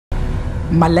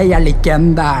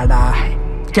മലയാളിക്കെന്താടാ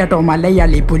കേട്ടോ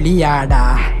മലയാളി പുലിയാടാ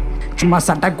ചുമ്മാ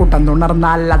സട്ടക്കൂട്ടം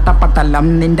തുണർന്നാൽ അട്ടപ്പട്ടലം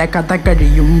നിന്റെ കഥ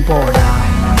കഴിയും പോടാ.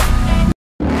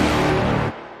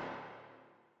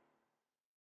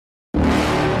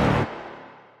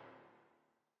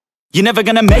 You're never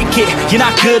gonna make it, you're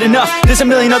not good enough. There's a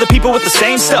million other people with the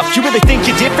same stuff. You really think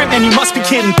you're different? Man, you must be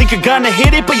kidding. Think you're gonna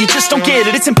hit it, but you just don't get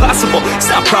it. It's impossible, it's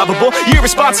not probable, you're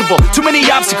irresponsible. Too many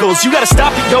obstacles, you gotta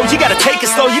stop it, yo. You gotta take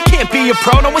it slow, you can't be a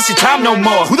pro. Don't waste your time no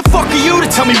more. Who the fuck are you to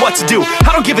tell me what to do?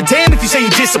 I don't give a damn if you say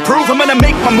you disapprove. I'm gonna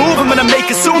make my move, I'm gonna make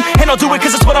it soon. And I'll do it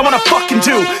cause it's what I wanna fucking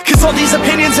do. Cause all these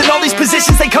opinions and all these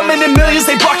positions, they come in millions,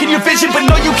 they blocking your vision. But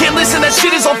no, you can't listen, that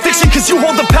shit is all fiction. Cause you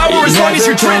hold the power as long as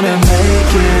you're driven.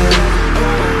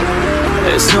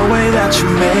 There's no way that you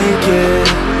make it.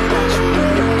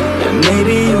 And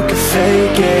maybe you can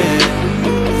fake it,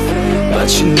 but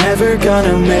you're never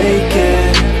gonna make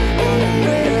it.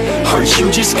 Are you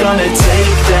just gonna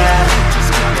take that?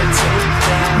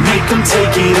 Make them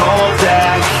take it all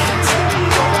back.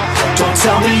 Don't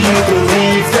tell me you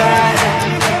believe that.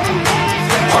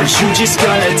 Are you just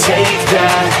gonna take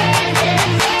that?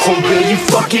 Or will you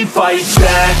fucking fight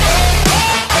back?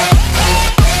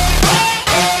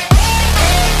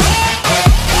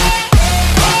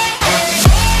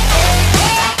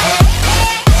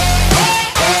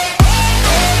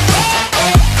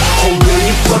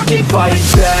 Fight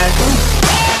back.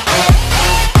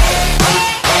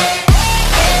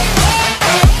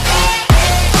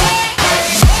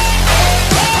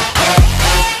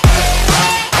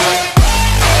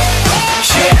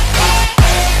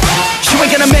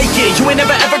 You ain't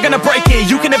never ever gonna break it.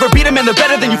 You can never beat them and they're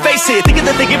better than you face it. Thinking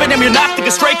that they give a damn, you're not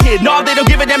thinking straight, kid. No, they don't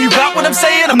give a damn, you got what I'm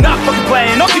saying? I'm not fucking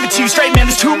playing, I'll give it to you straight, man.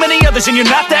 There's too many others and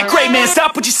you're not that great, man.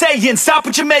 Stop what you're saying, stop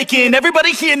what you're making.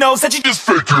 Everybody here knows that you just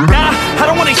faking. Nah, I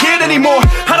don't wanna hear it anymore,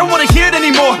 I don't wanna hear it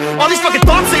anymore. All these fucking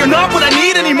thoughts, they are not what I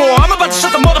need anymore. I'm about to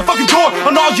shut the motherfucking door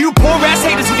on all you poor ass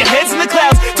haters with your heads in the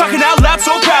clouds, talking out loud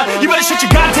so proud. You better shut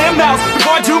your goddamn mouth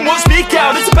before I do more, speak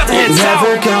out. It's about to head south.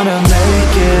 You're never gonna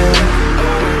make it.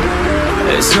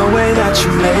 There's no way that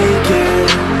you make it.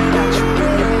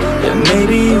 And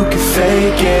maybe you can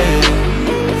fake it,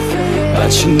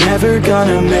 but you're never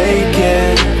gonna make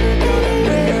it.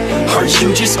 Are you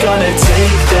just gonna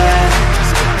take that?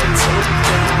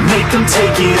 Make them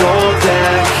take it all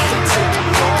back.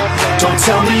 Don't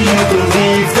tell me you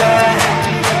believe that.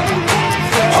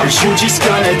 Are you just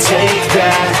gonna take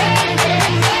that?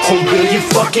 Or will you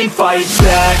fucking fight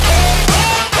back?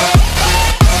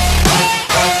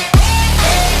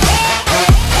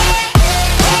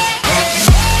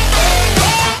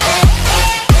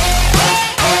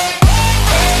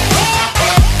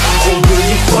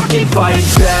 Fight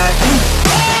back.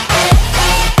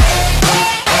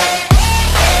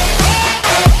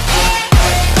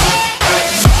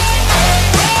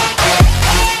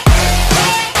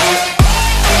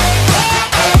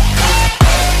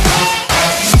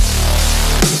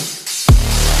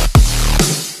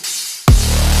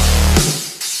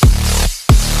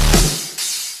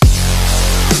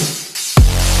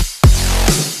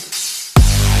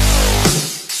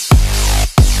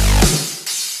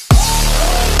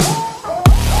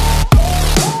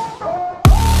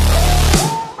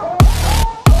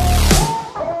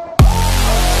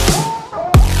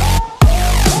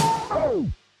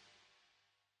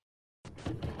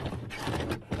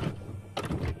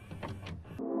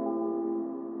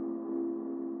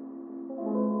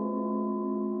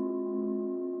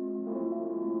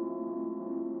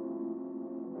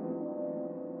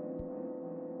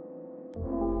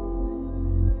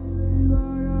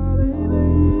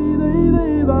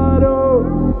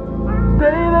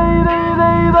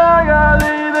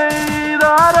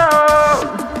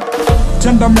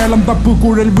 ചെണ്ടമേളം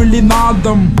തപ്പുകുഴൽ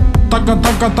വിളിനാദം തക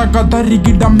തക തക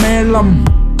തരികിട മേളം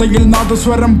തയിൽ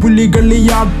നാദസ്വരം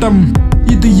പുലികളിയാട്ടം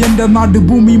ഇത് എന്റെ നാട്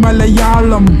ഭൂമി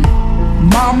മലയാളം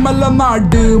മാമല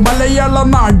നാട് മലയാള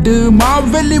നാട്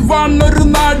മാവലി വാണൊരു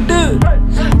നാട്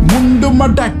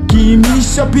മുണ്ടുമടക്കി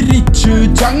മീശ പിരിച്ച്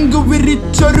ചങ്കു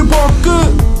വിരിച്ചൊരു പോക്ക്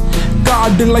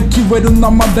കാടിളക്കി വരുന്ന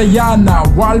മതയാന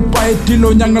വാൾപ്പയറ്റിലോ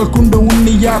ഞങ്ങൾക്കുണ്ട്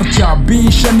ഉണ്ണിയാർച്ച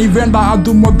ഭീഷണി വേണ്ട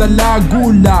അതു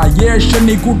മുതലാകൂല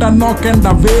ഏഷണി കൂട്ടാൻ നോക്കേണ്ട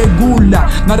വേഗൂല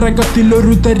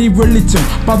നരകത്തിലൊരു തരി വെളിച്ചം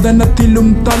പതനത്തിലും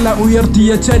തല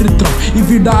ഉയർത്തിയ ചരിത്രം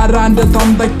ഇവിടാരാന്റെ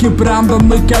തന്തയ്ക്ക്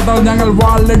പ്രാന്തെന്ന് കേട്ടാൽ ഞങ്ങൾ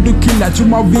വാളെടുക്കില്ല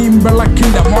ചുമ്മാ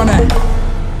വീമ്പിളക്കില്ല മോനെ.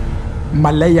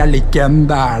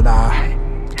 മലയാളിക്കെന്താടാ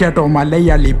കേട്ടോ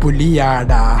മലയാളി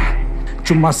പുലിയാടാ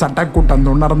ചുമ്മാ സട്ടക്കൂട്ടം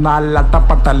തുണർന്നാൽ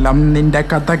അട്ടപ്പട്ടലം നിന്റെ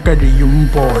കഥ കഴിയും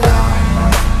പോടാ.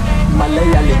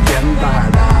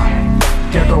 മലയാളിക്കെന്താടാ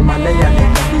കേട്ടോ മലയാളി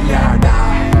പുലിയാടാ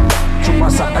ചുമ്മാ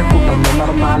സട്ടക്കൂട്ടം തുണർ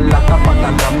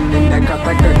പതലം നിന്റെ കഥ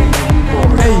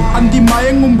കഴിയുമ്പോൾ. അന്തി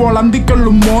മയങ്ങുമ്പോൾ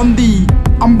അന്തിക്കള്ളും മോന്തി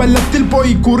അമ്പലത്തിൽ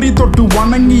പോയി കുറി തൊട്ടു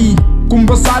വണങ്ങി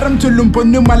കുംഭസാരം ചൊല്ലും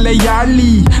പൊന്നു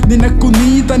മലയാളി നിനക്കു നീ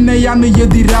തന്നെയാണ്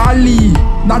എതിരാളി.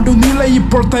 നടുനില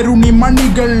ഇപ്പോൾ തരുണി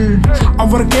മണികൾ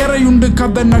അവർക്കേറെയുണ്ട്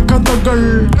കഥന കഥകൾ.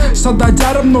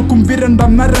 സദാചാരം നോക്കും വിരണ്ട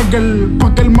നരകൾ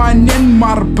പകൽ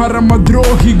മാന്യന്മാർ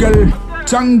പരമദ്രോഹികൾ.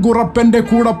 ചങ്കുറപ്പന്റെ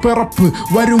കൂടെ പിറപ്പ്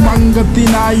വരും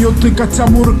അംഗത്തിനായൊത്ത്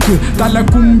കച്ചമുറുക്ക് തല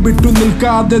കുമ്പിട്ടു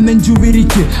നിൽക്കാതെ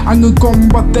നെഞ്ചുവിരിക്ക് അങ്ങ്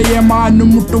കൊമ്പത്തെ മാനും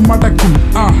മുട്ടുമടക്കും.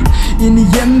 ഇനി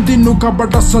എന്തിനു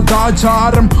കപട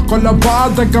സദാചാരം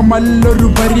കൊലപാതകമല്ലൊരു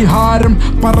പരിഹാരം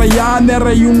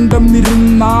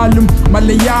പറയാനെറയുണ്ടെന്നിരുന്നാലും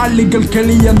മലയാളികൾ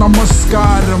എളിയ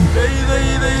നമസ്കാരം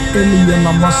എളിയ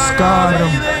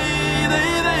നമസ്കാരം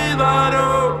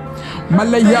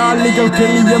മലയാളികൾ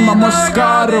എളിയ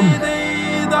നമസ്കാരം.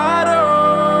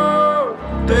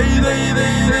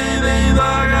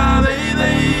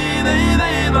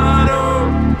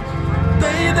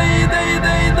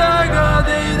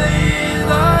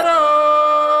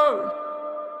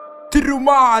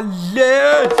 തിരുമാലേ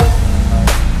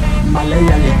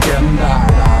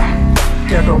മലയാളിക്കെന്താടാ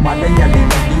കേട്ടോ മലയാളി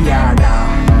കിടിയാടാ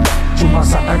ചുമ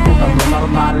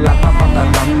സടകുടന്നുണർന്നാൽ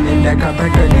പതലം നിന്റെ കഥ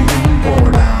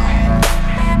കഴിയുമ്പോടാ.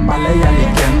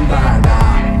 മലയാളിക്കെന്താടാ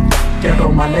കേട്ടോ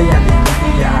മലയാളി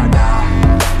കിടിയാടാ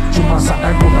ചുമ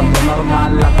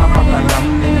സടകുടന്നുണർന്നാൽ പതലം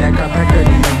നിന്റെ കഥ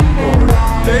കഴിയുമ്പോടാ.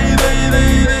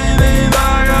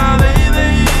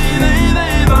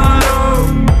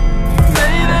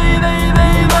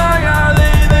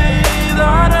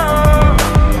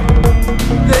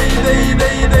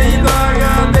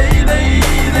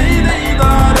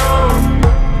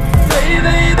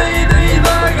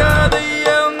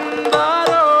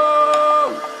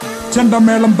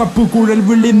 ചെണ്ടമേളം തപ്പുകുഴൽ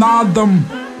വിളിനാദം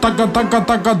തക തക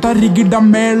തക തരികിട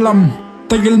മേളം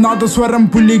തകിൽ നാദസ്വരം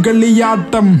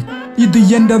പുലികളിയാട്ടം ഇത്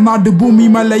എന്റെ നാട് ഭൂമി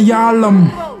Malayalam.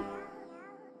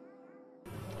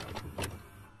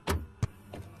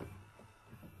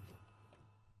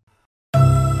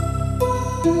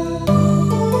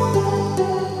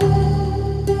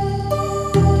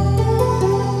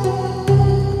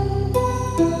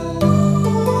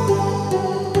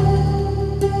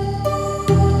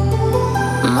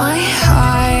 My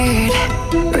heart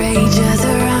rages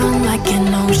around like an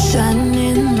ocean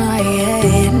in my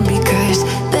head because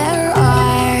there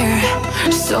are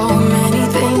so many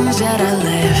things that I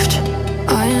left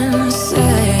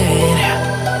unsaid.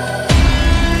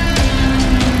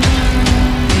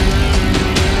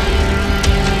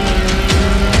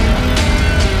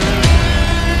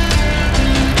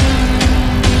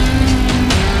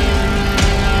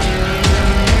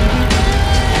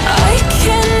 I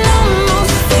can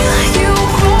almost feel you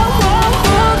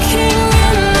walking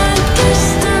in the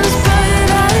distance, but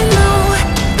I know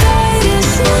that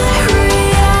it's not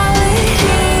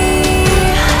reality.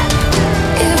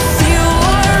 If you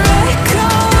are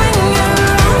echoing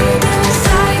around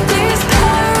inside these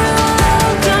parallel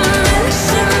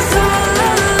dimensions all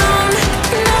alone,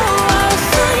 now I'll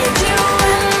find you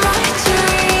in my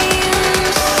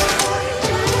dreams.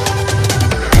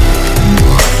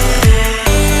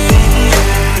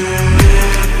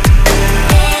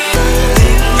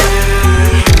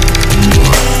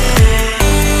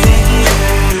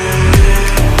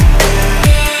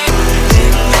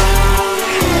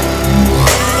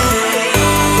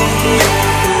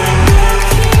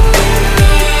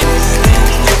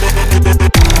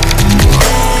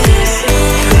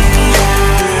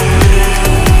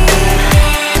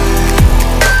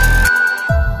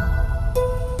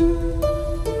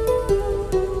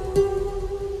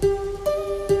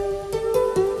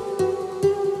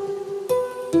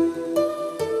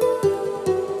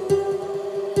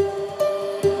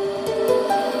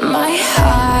 My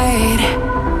heart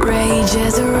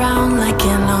rages around like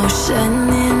an ocean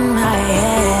in my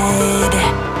head.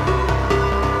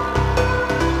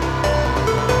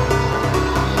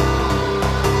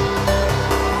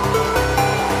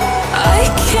 I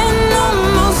can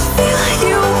almost feel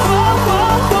you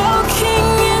walking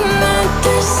in the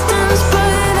distance,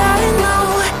 but I know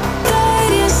that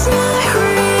it's not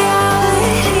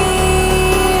reality.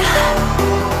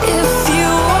 If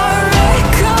you are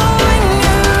echoing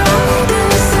around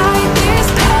inside these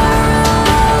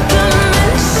parallel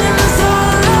dimensions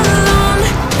all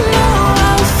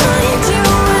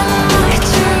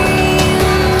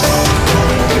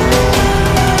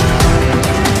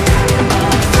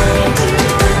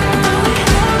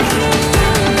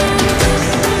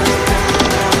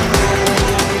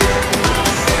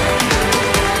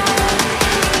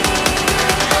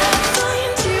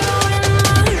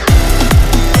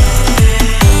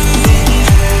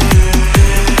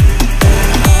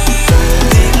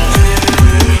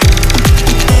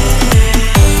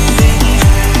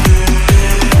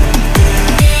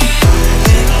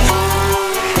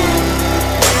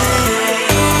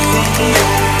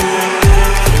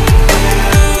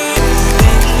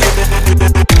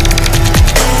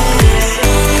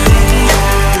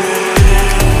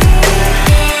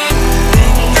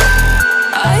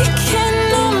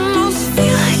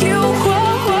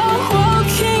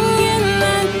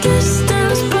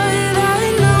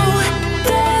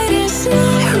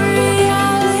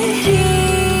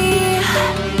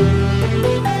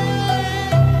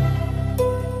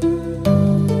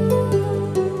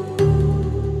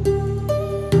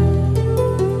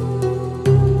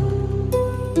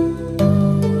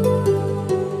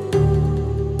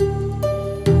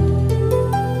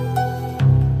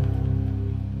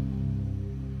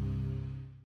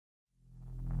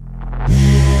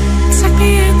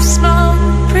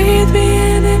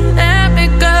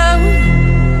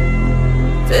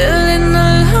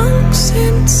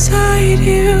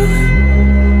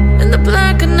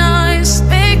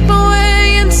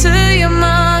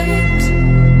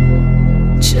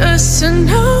to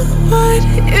know what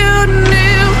you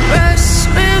knew.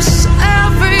 Restless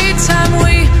every time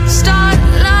we start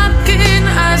looking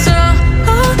as a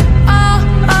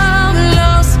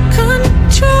lost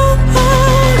control.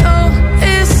 Oh,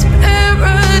 it's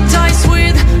paradise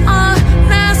with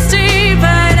honesty,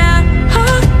 but I'm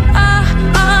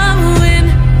in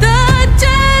the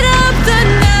dead of the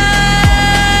night.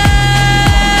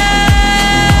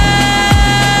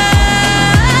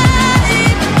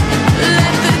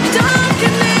 Let the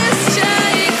darkness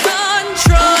take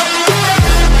control.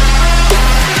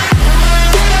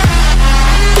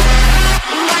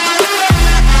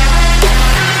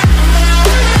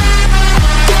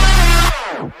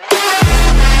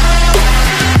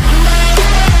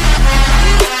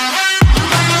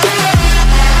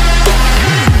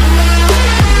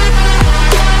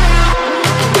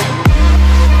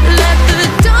 Let the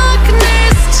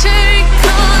darkness take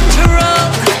control.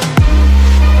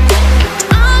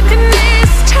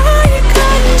 Darkness take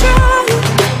control.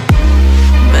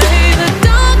 May the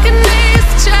darkness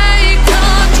take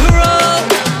control.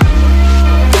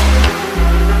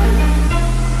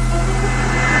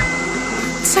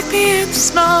 Take me in the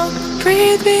smoke,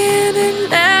 breathe me in and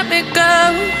let me go.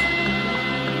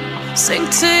 Sink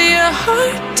to your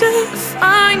heart to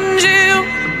find you.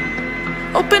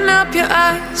 Open up your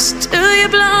eyes till you're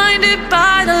blinded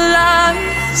by the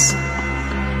lies,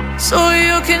 so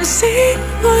you can see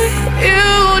what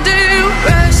you do.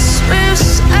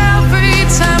 Restless every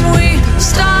time we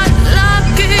start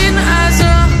looking as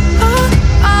a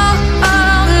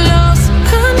lost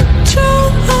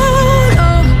control.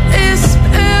 Oh, it's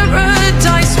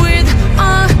paradise with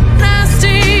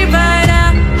honesty, but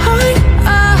I'm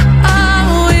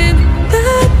in the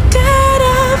dead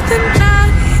of the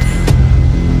night.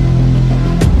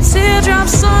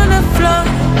 Teardrops on the floor,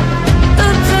 the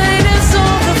pain is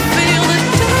over. Feel the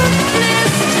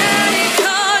darkness take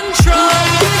control.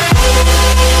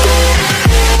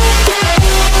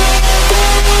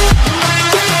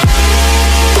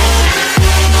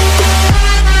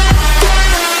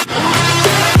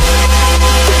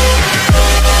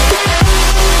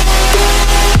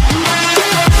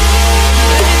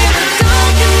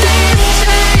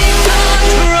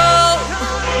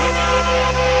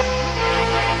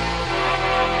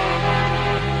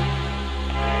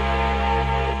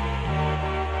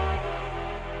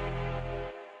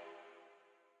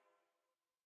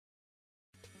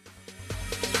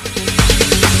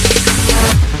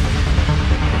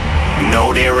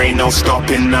 No, there ain't no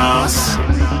stopping us.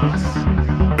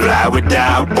 Fly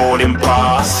without boarding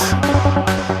pass.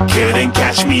 Couldn't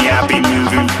catch me, I'll be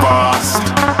moving fast.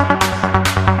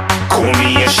 Call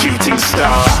me a shooting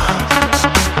star.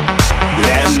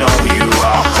 Let 'em know who you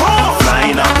are.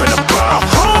 Flying up in a bar.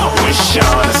 Wish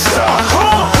on a star.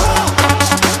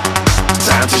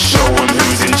 Time to show 'em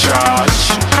who's in charge.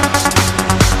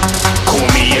 Call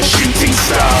me a shooting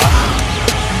star.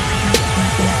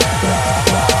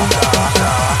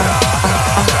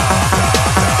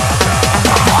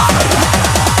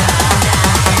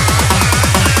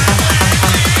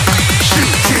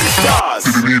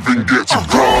 Didn't even get to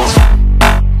cross.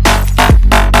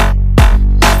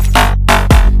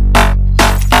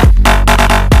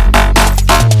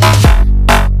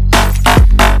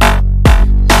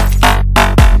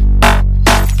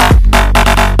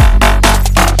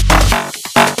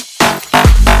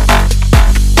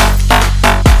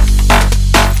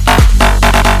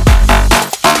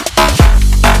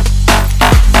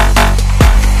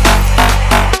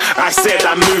 I said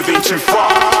I'm moving too far.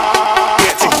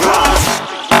 Get to glass.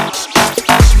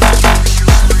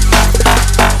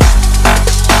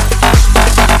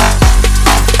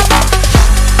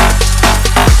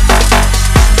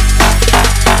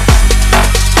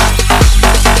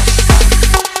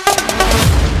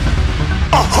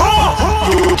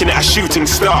 Looking at a shooting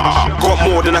star. Got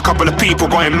more than a couple of people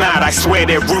going mad. I swear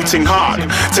they're rooting hard.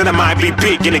 Tell them I'd be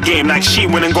big in the game like she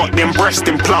went and got them breast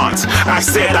implants. I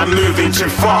said I'm moving too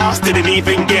fast, didn't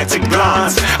even get to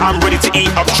glance. I'm ready to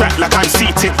eat up track like I'm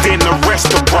seated in a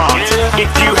restaurant.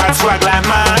 If you had swag like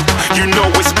mine, you know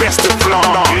it's best to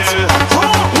flaunt.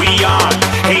 We aren't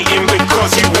hating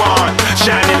because you aren't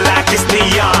shining like it's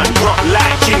neon, rock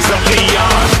like kings of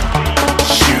Leon.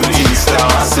 Shooting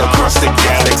stars across the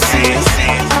galaxy.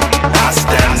 I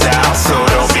stand out, so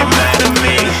don't be mad at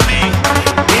me.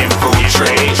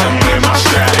 Infiltrate, I'm with my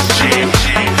strategy.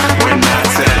 When I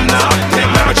turn up, then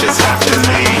amateurs have to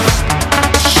leave.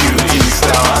 Shooting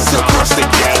stars across the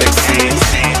galaxy.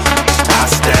 I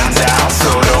stand out, so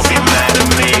don't be mad at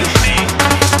me.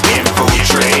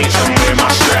 Infiltrate, I'm with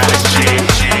my strategy.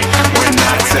 When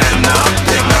I turn up,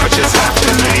 then amateurs have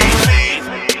to leave.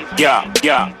 yeah,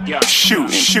 yeah, yeah, shooting,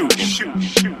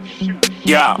 shooting,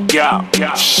 yeah, yeah,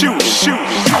 yeah, shooting, shooting,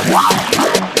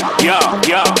 yeah,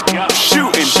 yeah, yeah,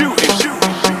 shooting, shooting,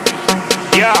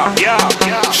 yeah, yeah,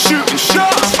 yeah, shooting,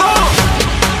 shots.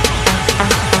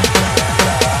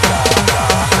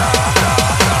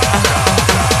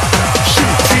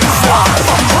 Shooting stars,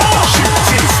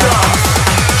 shooting stars,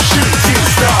 shooting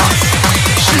stars,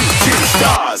 shooting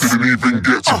stars. Didn't even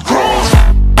get to cross.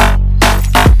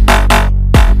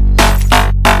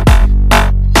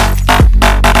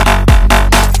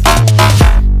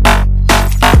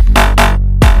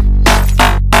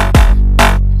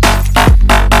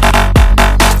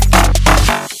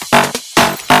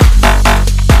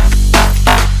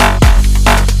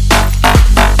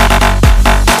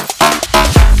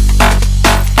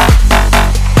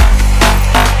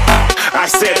 I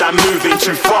said I'm moving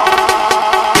too far,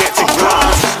 getting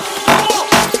close.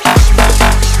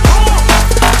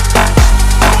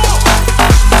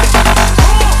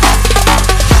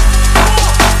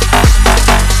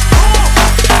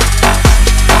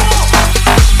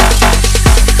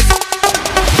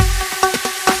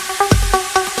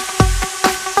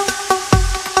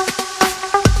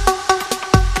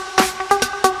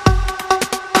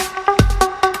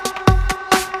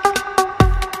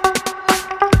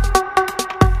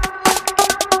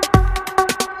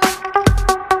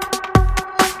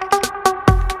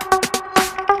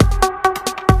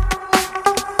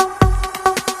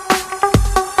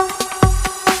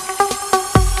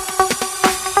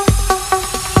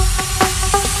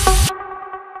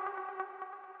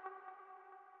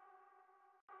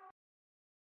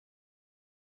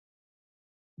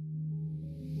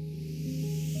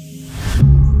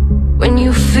 When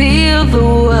you feel the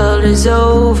world is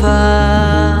over,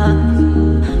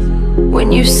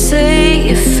 when you say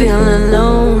you're feeling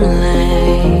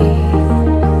lonely,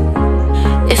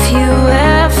 if you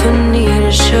ever need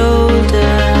a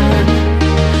shoulder,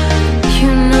 you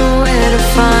know where to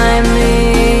find me.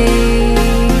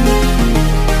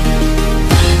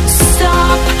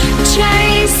 Stop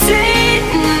chasing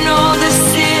all the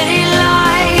city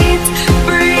lights,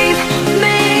 breathe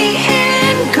me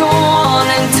in, go on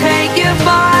and take your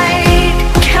bite.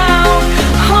 Count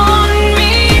on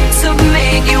me to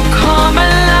make you come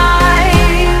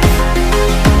alive.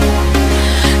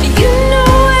 You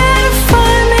know where to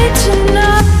find me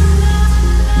tonight.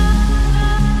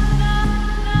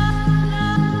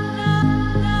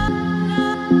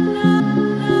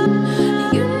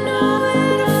 You know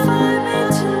where to find me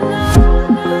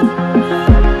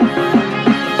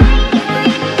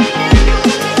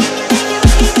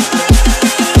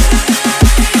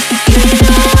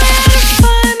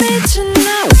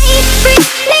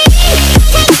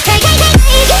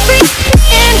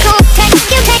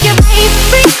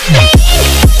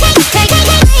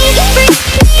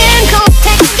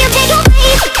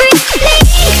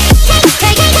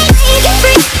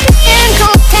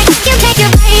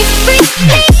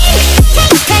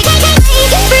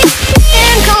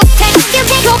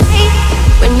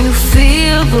when you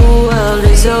feel the world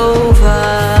is over,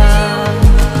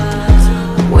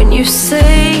 when you say